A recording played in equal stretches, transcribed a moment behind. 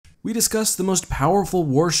We discuss the most powerful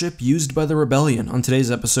warship used by the Rebellion on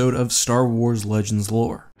today's episode of Star Wars Legends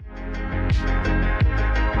Lore.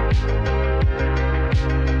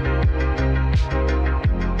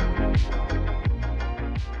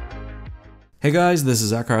 Hey guys, this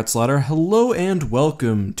is EckhartsLadder. Hello and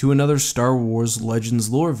welcome to another Star Wars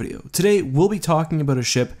Legends Lore video. Today we'll be talking about a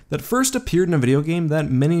ship that first appeared in a video game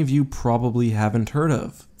that many of you probably haven't heard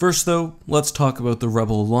of. First though, let's talk about the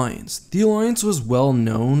Rebel Alliance. The Alliance was well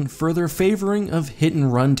known for their favoring of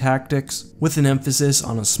hit-and-run tactics, with an emphasis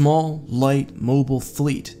on a small, light, mobile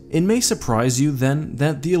fleet. It may surprise you then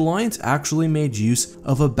that the Alliance actually made use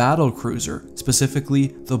of a battlecruiser, specifically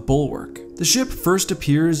the Bulwark. The ship first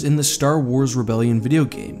appears in the Star Wars Rebellion video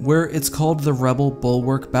game, where it's called the Rebel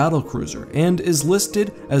Bulwark Battlecruiser, and is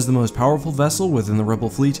listed as the most powerful vessel within the Rebel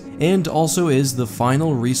fleet, and also is the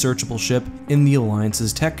final researchable ship in the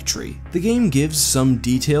Alliance's tech tree. The game gives some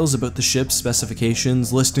details about the ship's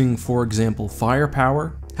specifications, listing, for example,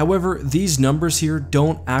 firepower. However, these numbers here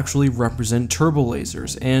don't actually represent turbo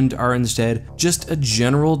lasers and are instead just a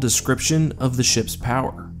general description of the ship's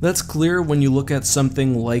power. That's clear when you look at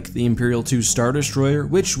something like the Imperial II Star Destroyer,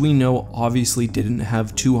 which we know obviously didn't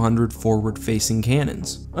have 200 forward-facing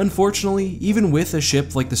cannons. Unfortunately, even with a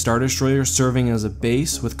ship like the Star Destroyer serving as a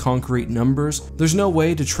base with concrete numbers, there's no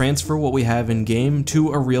way to transfer what we have in-game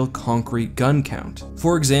to a real concrete gun count.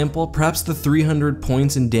 For example, perhaps the 300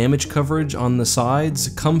 points in damage coverage on the sides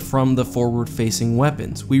come from the forward-facing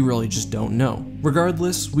weapons. We really just don't know.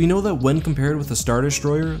 Regardless, we know that when compared with the Star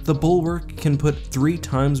Destroyer, the Bulwark can put 3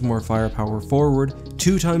 times more firepower forward,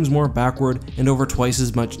 2 times more backward, and over twice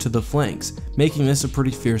as much to the flanks, making this a pretty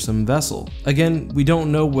fearsome vessel. Again, we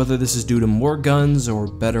don't know whether this is due to more guns or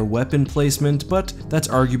better weapon placement, but that's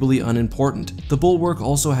arguably unimportant. The Bulwark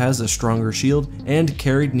also has a stronger shield and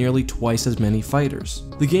carried nearly twice as many fighters.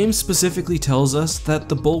 The game specifically tells us that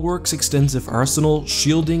the Bulwark's extensive arsenal,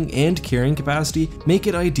 shielding, and carrying capacity make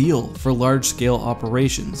it ideal for large-scale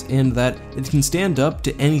operations, and that it can stand up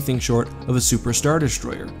to anything short of a Super Star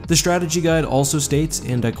Destroyer. The strategy guide also states,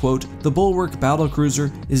 and I quote, "The Bulwark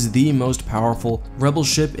Battlecruiser is the most powerful Rebel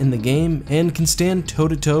ship in the game and can stand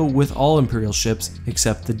toe-to-toe with all Imperial ships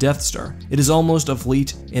except the Death Star. It is almost a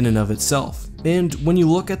fleet in and of itself." And when you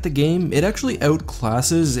look at the game, it actually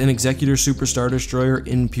outclasses an Executor Super Star Destroyer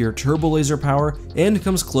in pure turbo laser power and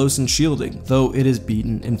comes close in shielding, though it is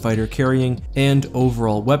beaten in fighter carrying and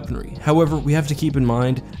overall weaponry. However, we have to keep in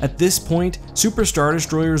mind, at this point, Super Star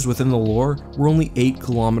Destroyers within the lore were only 8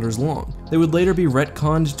 kilometers long. They would later be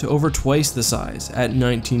retconned to over twice the size, at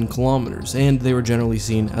 19 kilometers, and they were generally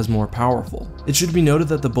seen as more powerful. It should be noted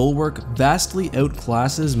that the Bulwark vastly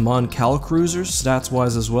outclasses Mon Cal cruisers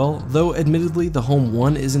stats-wise as well, though admittedly the Home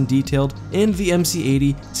 1 isn't detailed, and the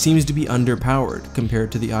MC-80 seems to be underpowered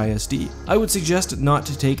compared to the ISD. I would suggest not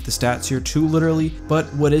to take the stats here too literally,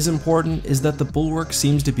 but what is important is that the Bulwark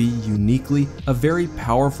seems to be uniquely a very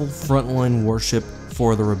powerful frontline warship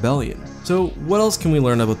for the Rebellion. So what else can we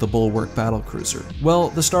learn about the Bulwark Battlecruiser? Well,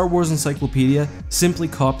 the Star Wars Encyclopedia simply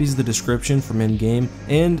copies the description from in-game,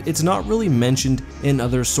 and it's not really mentioned in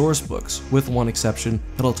other source books, with one exception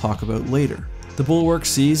that I'll talk about later. The Bulwark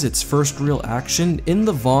sees its first real action in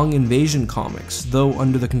the Vong Invasion comics, though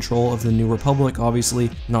under the control of the New Republic, obviously,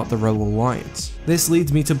 not the Rebel Alliance. This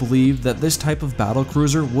leads me to believe that this type of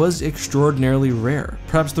battlecruiser was extraordinarily rare.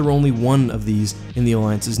 Perhaps there were only one of these in the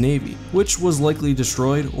Alliance's navy, which was likely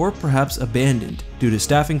destroyed or perhaps abandoned due to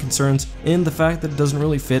staffing concerns and the fact that it doesn't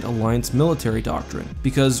really fit Alliance military doctrine,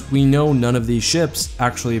 because we know none of these ships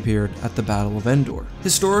actually appeared at the Battle of Endor.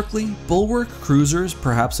 Historically, Bulwark cruisers,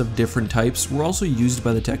 perhaps of different types, were also used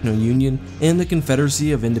by the Techno-Union and the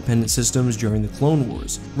Confederacy of Independent Systems during the Clone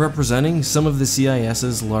Wars, representing some of the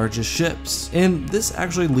CIS's largest ships. And this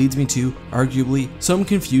actually leads me to, arguably, some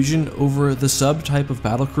confusion over the subtype of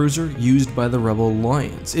battlecruiser used by the Rebel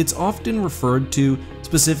Alliance. It's often referred to,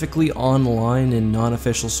 specifically online and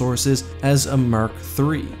non-official sources, as a Mark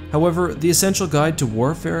III. However, the Essential Guide to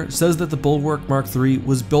Warfare says that the Bulwark Mark III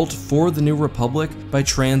was built for the New Republic by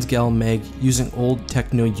Transgal Meg using old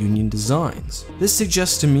Techno-Union designs. This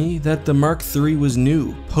suggests to me that the Mark III was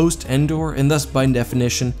new, post-Endor, and thus by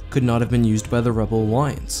definition could not have been used by the Rebel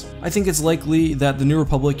Alliance. I think it's likely that the New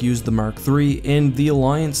Republic used the Mark III and the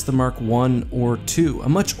Alliance the Mark I or II, a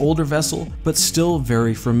much older vessel, but still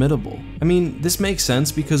very formidable. I mean, this makes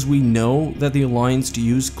sense because we know that the Alliance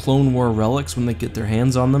use Clone War relics when they get their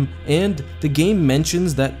hands on them, and the game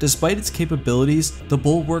mentions that despite its capabilities, the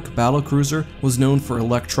Bulwark Battlecruiser was known for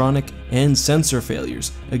electronic and sensor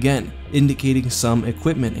failures, again indicating some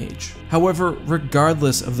equipment age. However,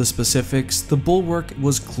 regardless of the specifics, the Bulwark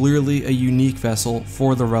was clearly a unique vessel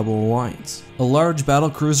for the Rebel Alliance. A large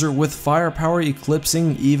battlecruiser with firepower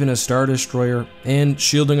eclipsing even a Star Destroyer, and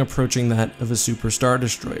shielding approaching that of a Super Star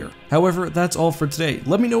Destroyer. However, that's all for today.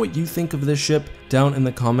 Let me know what you think of this ship down in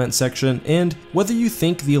the comment section, and whether you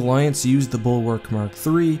think the Alliance used the Bulwark Mark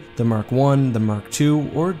III, the Mark I, the Mark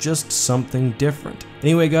II, or just something different.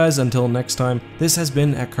 Anyway guys, until next time, this has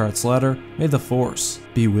been EckhartsLadder. May the Force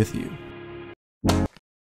be with you.